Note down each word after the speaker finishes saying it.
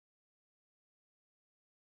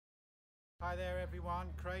Hi there everyone,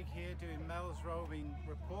 Craig here doing Mel's Roving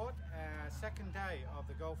Report, second day of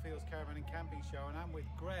the Goldfields Caravan and Camping Show, and I'm with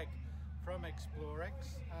Greg from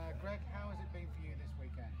Explorex. Greg, how has it been for you this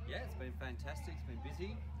weekend? Yeah, it's been fantastic, it's been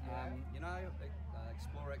busy.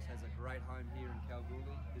 Explorex has a great home here in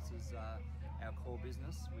Kalgoorlie. This is our core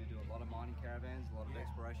business. We do a lot of mining caravans, a lot of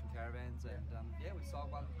exploration caravans, and we sold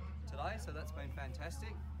one today, so that's been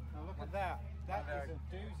fantastic. Now look at that, that is a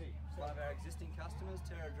doozy. One of our existing customers,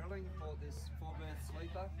 Terra Drilling, bought this 4-berth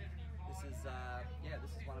sleeper. This is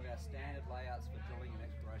one of our standard layouts for drilling and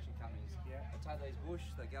exploration companies. Yeah. They take these bush,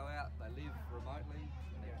 they go out, they live remotely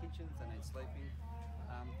in their kitchens, they need sleeping.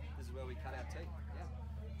 This is where we cut our teeth. Yeah.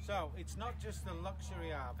 So it's not just the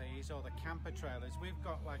luxury RVs or the camper trailers. We've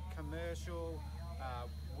got like commercial,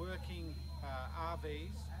 working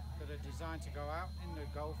RVs that are designed to go out in the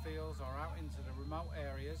Goldfields or out into the remote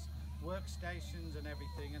areas, workstations and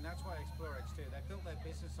everything, and that's what Explorex do. They built their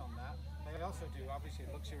business on that. They also do obviously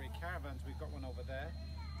luxury caravans. We've got one over there,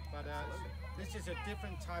 but this is a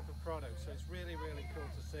different type of product, so it's really cool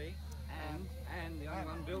to see. And the only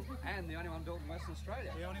one built in Western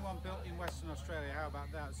Australia. The only one built in Western Australia. How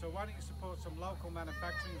about that? So why don't you support some local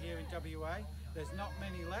manufacturing here in WA? There's not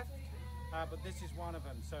many left, but this is one of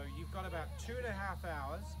them. So you've got about 2.5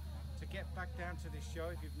 hours to get back down to this show.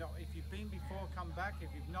 If you've been before, come back. If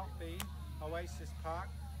you've not been, Oasis Park,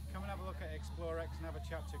 come and have a look at Explorex and have a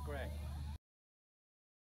chat to Greg.